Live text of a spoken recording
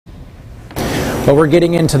Well, we're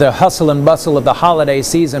getting into the hustle and bustle of the holiday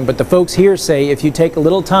season, but the folks here say if you take a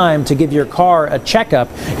little time to give your car a checkup,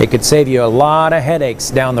 it could save you a lot of headaches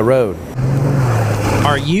down the road.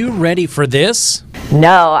 Are you ready for this?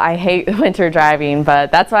 No, I hate winter driving,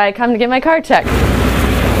 but that's why I come to get my car checked.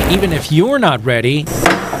 Even if you're not ready,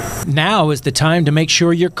 now is the time to make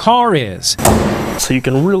sure your car is. So you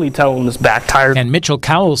can really tell when this back tire. And Mitchell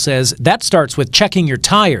Cowell says that starts with checking your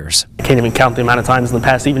tires. I can't even count the amount of times in the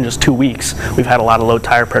past, even just 2 weeks, we've had a lot of low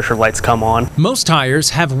tire pressure lights come on. Most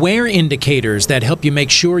tires have wear indicators that help you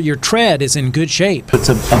make sure your tread is in good shape. It's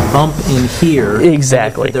a bump in here.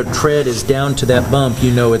 Exactly. If the tread is down to that bump,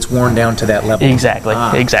 you know it's worn down to that level. Exactly.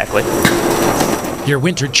 Exactly. Your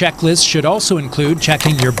winter checklist should also include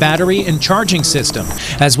checking your battery and charging system,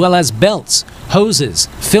 as well as belts, hoses,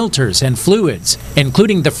 filters, and fluids,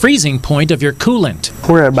 including the freezing point of your coolant.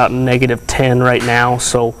 We're at about -10 right now,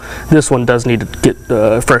 so this one does need to get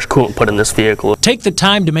fresh coolant put in this vehicle. Take the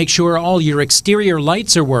time to make sure all your exterior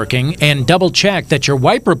lights are working and double check that your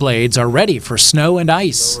wiper blades are ready for snow and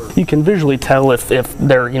ice. You can visually tell if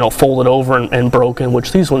they're folded over and broken,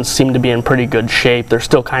 which these ones seem to be in pretty good shape. They're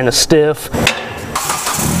still kind of stiff.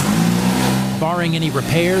 Barring any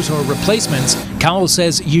repairs or replacements, Cowell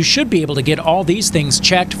says you should be able to get all these things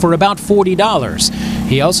checked for about $40.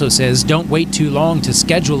 He also says don't wait too long to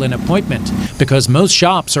schedule an appointment because most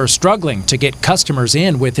shops are struggling to get customers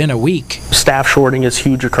in within a week. Staff shorting is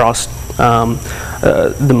huge across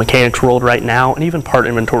the mechanics world right now, and even part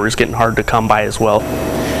inventory is getting hard to come by as well.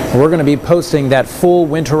 We're going to be posting that full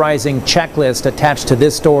winterizing checklist attached to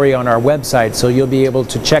this story on our website, so you'll be able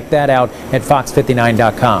to check that out at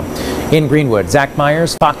fox59.com. In Greenwood, Zach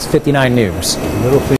Myers, Fox 59 News.